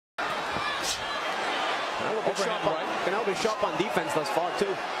Canelo been sharp on defense thus far,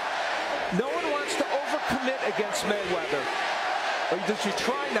 too. No one wants to overcommit against Mayweather. Or you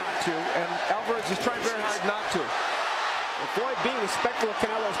try not to, and Alvarez is trying very hard not to. Floyd being respectful of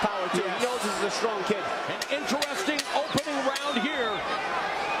Canelo's power, too. Yes. He knows this is a strong kid. An interesting opening round here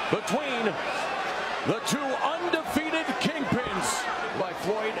between the two undefeated kingpins. By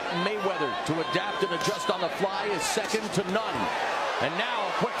Floyd Mayweather to adapt and adjust on the fly is second to none. And now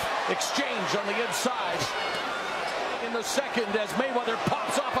a quick exchange on the inside in the second as Mayweather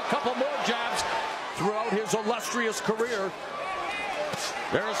pops off a couple more jabs throughout his illustrious career.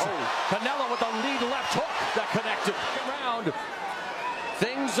 There's Canelo with a lead left hook that connected. Around.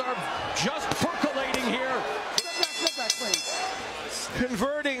 Things are just percolating here.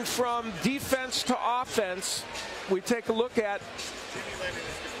 Converting from defense to offense, we take a look at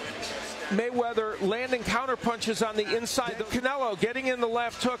Mayweather landing counter punches on the inside. Canelo getting in the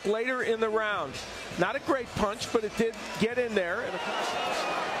left hook later in the round. Not a great punch, but it did get in there.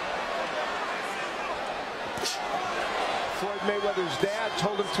 Floyd Mayweather's dad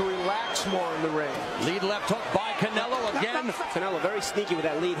told him to relax more in the ring. Lead left hook by Canelo again. Canelo very sneaky with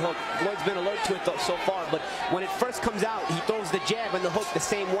that lead hook. Floyd's been alert to it so far, but when it first comes out, he throws the jab and the hook the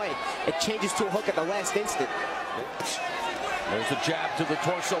same way. It changes to a hook at the last instant. There's a jab to the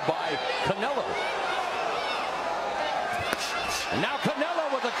torso by Canelo. And now Canelo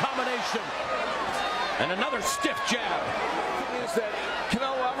with a combination. And another stiff jab. Is that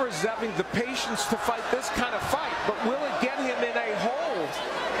Canelo Alvarez is having the patience to fight this kind of fight, but will it get him in a hole?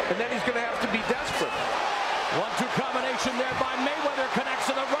 And then he's going to have to be desperate. 1-2 combination there by Mayweather, connects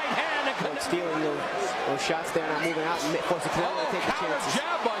to the right hand. And stealing those shots there, not moving out, and forcing Canelo to take the chances.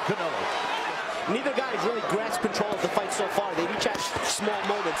 Jab by Canelo. Neither guy has really grasped control of the fight so far. They each had small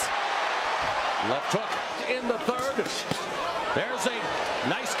moments. Left hook in the third. There's a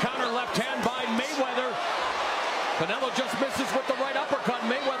nice counter left hand by Mayweather. Canelo just misses with the right uppercut.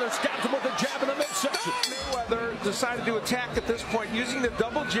 Mayweather stabs him with a jab in the midsection. Mayweather decided to attack at this point using the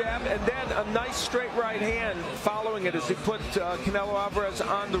double jab and then a nice straight right hand following it as he put Canelo Alvarez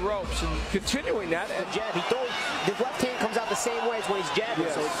on the ropes and continuing that. And jab, he throws, his left hand comes out the same way as when he's jabbing,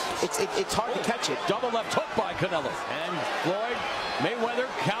 so it's hard to catch it. Double left hook by Canelo. And Floyd Mayweather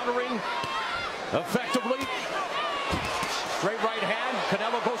countering effectively. Straight right hand.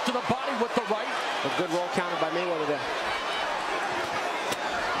 Canelo goes to the body with the right. A good roll counter by Mayweather there.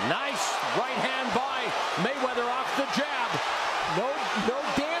 Nice right hand by Mayweather off the jab. No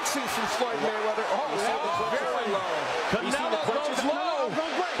dancing from Floyd Mayweather. Very low. Canelo goes low.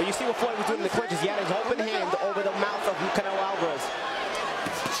 But you see what Floyd was doing in the clinches. He had his open hand over the mouth of Canelo Alvarez.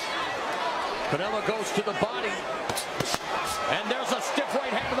 Canelo goes to the body. And there's a stiff right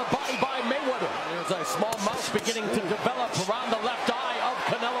hand to the body by Mayweather. There's a small mouth beginning to develop around the left eye of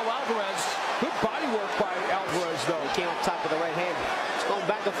Canelo Alvarez. Good body work by Alvarez, though. He came up top with the right hand. It's going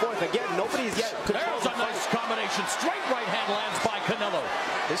back and forth. Again, nobody's yet controlled. There's a nice combination. Straight right hand lands by Canelo.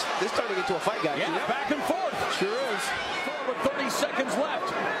 This turning into a fight, guys. Yeah, back and forth. Sure is. With 30 seconds left.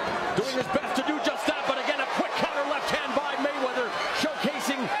 Doing his best to do just that, but again, a quick counter left hand by Mayweather,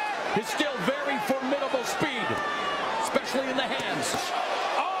 showcasing his still very formidable speed, especially in the hands.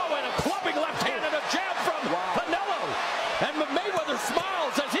 Oh, and a clubbing left hand and a jab from Canelo. And Mayweather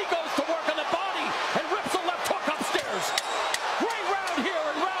smiles as he goes to work on the body and rips a left hook upstairs. Great round here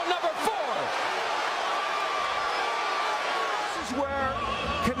in round number 4. This is where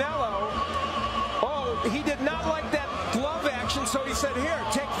Canelo, he did not like that glove action, so he said, here,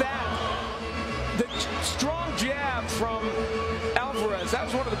 take that. The strong jab from Alvarez, that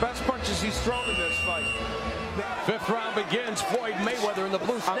was one of the best punches he's thrown in this fight. 5th round begins. Floyd Mayweather in the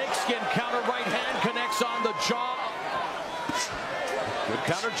blue snakeskin counter right hand connects on the jaw. Good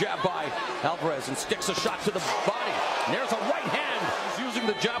counter jab by Alvarez and sticks a shot to the body. And there's a right hand. He's using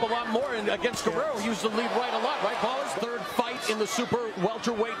the jab a lot more, and against Guerrero, he used the lead right a lot, right, Paul? His 3rd fight in the super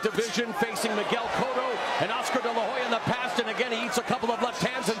welterweight division, facing Miguel Cotto and Oscar De La Hoya in the past. And again, he eats a couple of left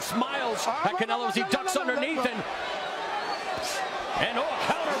hands and smiles at Canelo as he ducks underneath. And a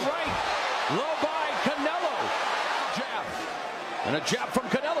counter right, low by Canelo. Jab. And a jab from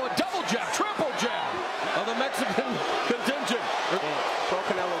Canelo, a double jab, triple jab of the Mexican contingent. Pro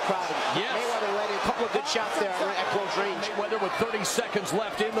Canelo crowd. Yes. Mayweather landing a couple of good shots there at close range. Mayweather with 30 seconds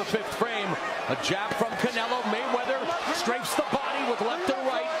left in the 5th frame. A jab from Canelo. Mayweather strafes the body with left and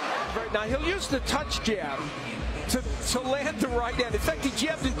right. Now he'll use the touch jab to land the right hand. In fact, he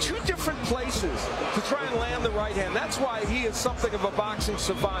jabbed in 2 different places to try and land the right hand. That's why he is something of a boxing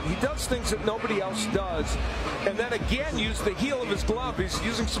savant. He does things that nobody else does. And then again, use the heel of his glove. He's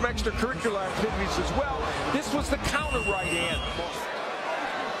using some extracurricular activities as well. This was the counter right hand.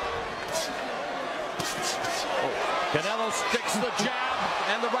 Canelo sticks the jab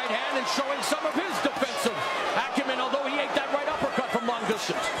and the right hand and showing some of his defensive acumen, although he ate that right uppercut from long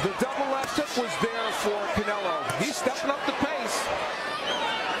distance. The double left hook was there for Canelo. He's stepping up the pace.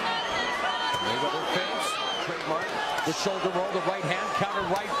 Mayweather feints, trademark, the shoulder roll, the right hand, counter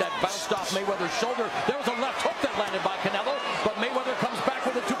right that bounced off Mayweather's shoulder. There was a left hook that landed by Canelo, but Mayweather comes back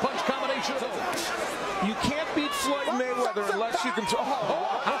with a two-punch combination. You can't beat Floyd Mayweather unless you can...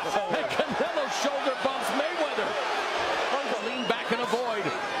 And Canelo shoulder bumps Mayweather. Lean back and avoid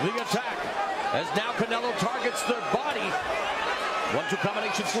the attack. As now Canelo targets the body. 1-2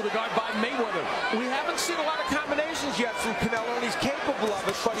 combination through the guard by Mayweather. We haven't seen a lot of combinations yet from Canelo, and he's capable of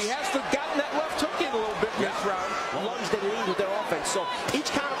it, but he has to gotten that left hook in a little bit in this round. Lunged and leaned with their offense. So each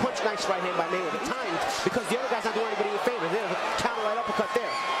counter punch, nice right hand by Mayweather. Timed because the other guy's not doing anybody a favor. There's a counter right uppercut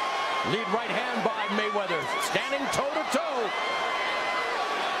there. Lead right hand by Mayweather. Standing toe-to-toe.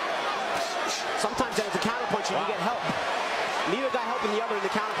 Sometimes as a counter puncher, you get help. Neither guy helping the other in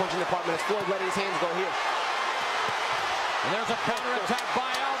the counter punching department as Floyd letting his hands go here. And there's a counter attack by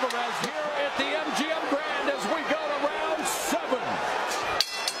Alvarez here at the MGM Grand as we go to round 7.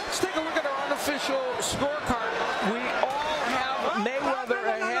 Let's take a look at our unofficial scorecard. We all have Mayweather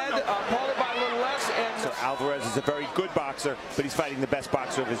ahead, followed by a little less. And so Alvarez is a very good boxer, but he's fighting the best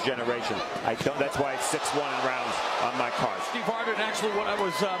boxer of his generation. That's why it's 6-1 in rounds on my card. Steve Harden, actually what I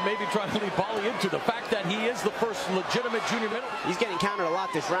was maybe trying to lead Bolly into, the fact that he is the first legitimate junior middle. He's getting countered a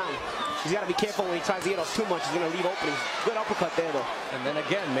lot this round. He's got to be careful when he tries to get off too much. He's going to leave openings. Good uppercut there, though. And then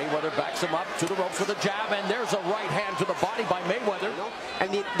again, Mayweather backs him up to the ropes with a jab, and there's a right hand to the body by Mayweather.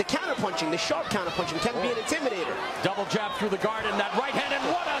 And the counter punching, the sharp counter punching, can be an intimidator. Double jab through the guard, and that right hand, and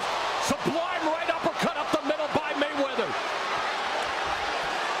what a sublime right uppercut up the middle by Mayweather.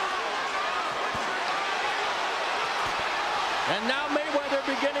 And now Mayweather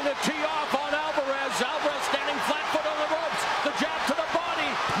beginning to tee off on Alvarez. Alvarez standing flat foot on the ropes. The jab to the body.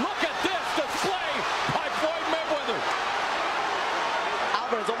 Look at this display by Floyd Mayweather.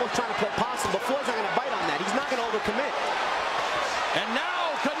 Alvarez almost trying to play possum, but Floyd's not going to bite on that. He's not going to overcommit. And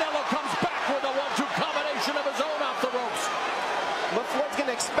now Canelo comes back with a 1-2 combination of his own off the ropes. But Floyd's going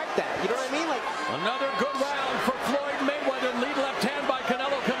to expect that. You know what I mean? Like another good round for Floyd Mayweather. Lead left hand by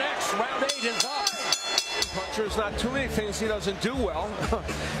Canelo connects. Round 8 is up. There's not too many things he doesn't do well.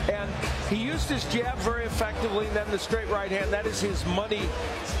 And he used his jab very effectively, and then the straight right hand. That is his money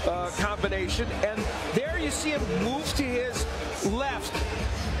combination. And there you see him move to his left.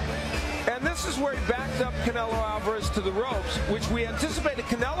 And this is where he backed up Canelo Alvarez to the ropes, which we anticipated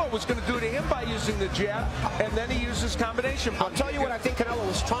Canelo was going to do to him by using the jab, and then he used his combination. I'll tell you what I think Canelo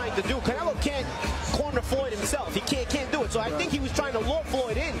was trying to do. Canelo can't corner Floyd himself. He can't do it. So I think he was trying to lure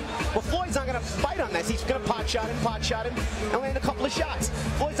Floyd in. But Floyd's not going to bite on this. He's going to pot shot him, and land a couple of shots.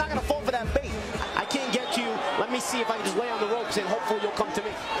 Floyd's not going to fall for that bait. I can't get to you. Let me see if I can just lay on the ropes, and hopefully you'll come to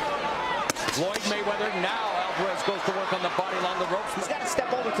me. Floyd Mayweather, now Alvarez goes to work on the body along the ropes. He's got to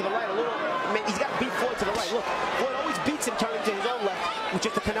step over to the right a little. He's got to beat Floyd to the right. Look, Floyd always beats him turning to his own left, which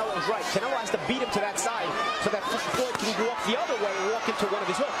is to Canelo's right. Canelo has to beat him to that side so that Floyd can walk the other way and walk into one of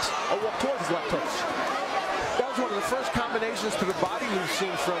his hooks, or walk towards his left hook. That was one of the first combinations to the body we've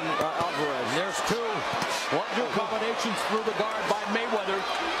seen from Alvarez. There's 2 1-2 combinations through the guard by Mayweather,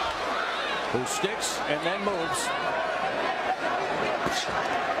 who sticks and then moves.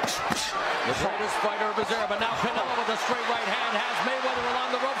 The greatest fighter of his era, but now Canelo with a straight right hand has Mayweather along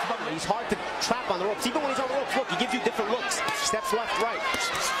the ropes. But he's hard to trap on the ropes. Even when he's on the ropes, look, he gives you different looks. Steps left, right.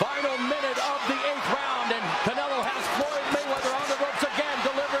 Final minute of the 8th round, and Canelo has Floyd Mayweather on the ropes again,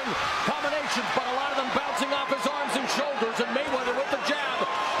 delivering combinations, but a lot of them bouncing off his arms and shoulders, and Mayweather with the jab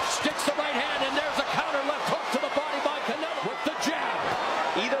sticks the right hand, and there's a counter left hook to the body by Canelo with the jab.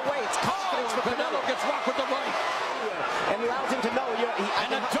 Either way, it's confidence for Canelo gets rocked with the right. And allows him to know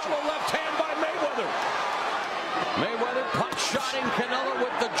and a double left hand by Mayweather. Mayweather pot-shotting Canelo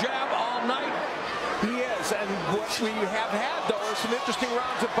with the jab all night. He is, and what we have had, though, are some interesting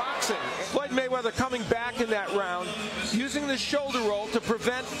rounds of boxing. Floyd Mayweather coming back in that round, using the shoulder roll to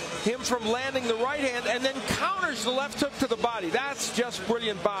prevent him from landing the right hand, and then counters the left hook to the body. That's just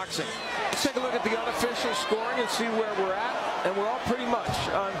brilliant boxing. Let's take a look at the unofficial scoring and see where we're at, and we're all pretty much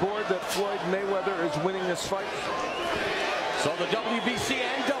on board that Floyd Mayweather is winning this fight. So the WBC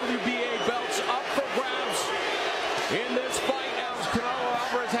and WBA belts up for grabs in this fight. Canelo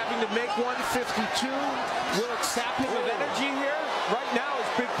Alvarez having to make 152. Will it sap him of energy here? Right now, his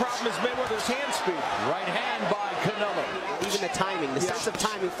big problem is Mayweather's hand speed. Right hand by Canelo. Even the timing, the sense of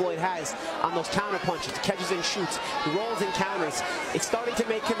timing Floyd has on those counter punches, catches and shoots, rolls and counters. It's starting to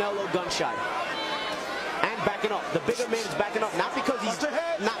make Canelo gun shy. And backing up. The bigger man is backing up, not because he's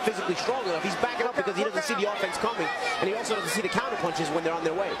not physically physically strong enough. He's backing up because he doesn't see the offense coming, and he also doesn't see the counter punches when they're on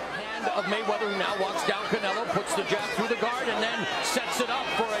their way. Hand of Mayweather now walks down Canelo, puts the jab through the guard, and then sets it up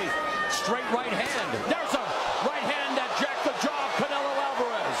for a straight right hand. There's a right hand that jacked the jaw of Canelo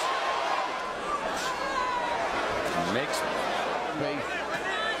Alvarez. Makes a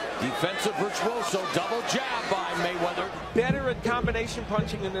defensive virtuoso double jab by Mayweather. Better at combination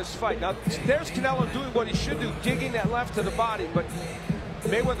punching in this fight. Now, there's Canelo doing what he should do, digging that left to the body, but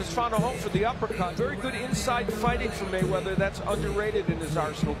Mayweather's found a home for the uppercut. Very good inside fighting from Mayweather. That's underrated in his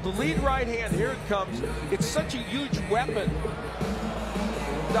arsenal. The lead right hand, here it comes. It's such a huge weapon.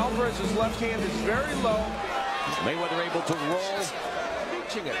 Alvarez's left hand is very low. Mayweather able to roll.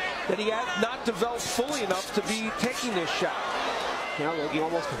 Reaching it. That he has not developed fully enough to be taking this shot. Canelo looking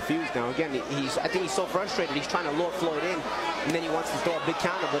almost confused now. Again, I think he's so frustrated. He's trying to lure Floyd in, and then he wants to throw a big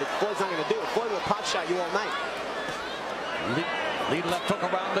counter, but if Floyd's not going to do it, Floyd will pot shot you all night. Lead left hook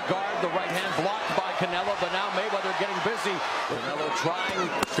around the guard. The right hand blocked by Canelo, but now Mayweather getting busy. Canelo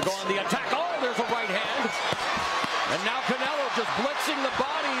trying to go on the attack. Oh, there's a right hand. And now Canelo just blitzing the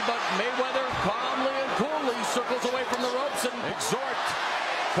body, but Mayweather calmly and coolly circles away from the ropes and exhort.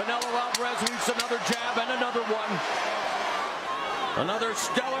 Canelo Alvarez reaps another jab and another one. Another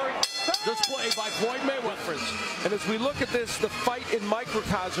stellar display by Floyd Mayweather. And as we look at this, the fight in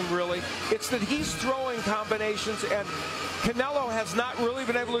microcosm, really, it's that he's throwing combinations, and Canelo has not really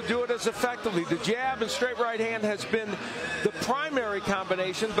been able to do it as effectively. The jab and straight right hand has been the primary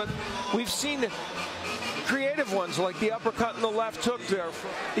combination, but we've seen creative ones like the uppercut and the left hook there.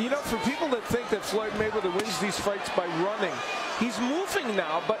 You know, for people that think that Floyd Mayweather wins these fights by running, he's moving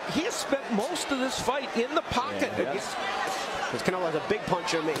now, but he has spent most of this fight in the pocket. Yeah, because Canelo is a big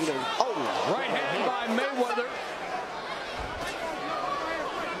puncher, you know. Oh, right hand by Mayweather.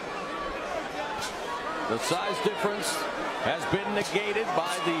 The size difference has been negated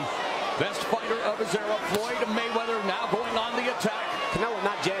by the best fighter of his era, Floyd Mayweather, now going on the attack. Canelo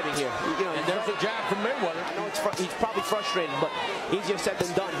not jabbing here. You know, and there's a jab from Mayweather. I know he's probably frustrated, but easier said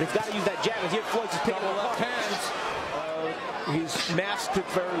than done. He's got to use that jab. And here Floyd's just picking Double up left hands. He's masked it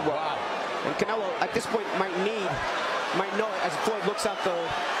very well. And Canelo, at this point, might know it as Floyd looks out the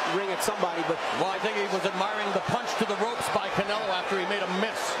ring at somebody, but... Well, I think he was admiring the punch to the ropes by Canelo after he made a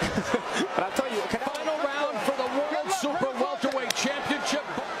miss. But I'll tell you, Final round for the World Super Welterweight Championship.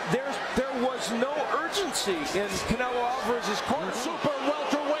 There was no urgency in Canelo Alvarez's corner. Super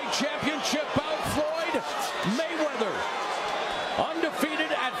Welterweight Championship bout, Floyd Mayweather.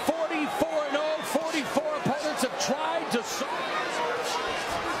 Undefeated at 44-0. 44 opponents have tried to...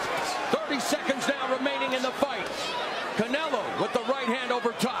 30 seconds now remaining in the fight. Canelo with the right hand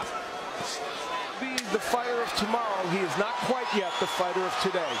over top. Be the fighter of tomorrow. He is not quite yet the fighter of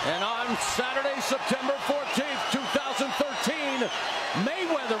today. And on Saturday, September 14th, 2013,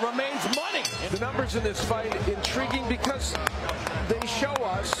 Mayweather remains money. The numbers in this fight intriguing because they show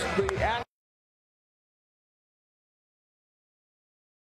us the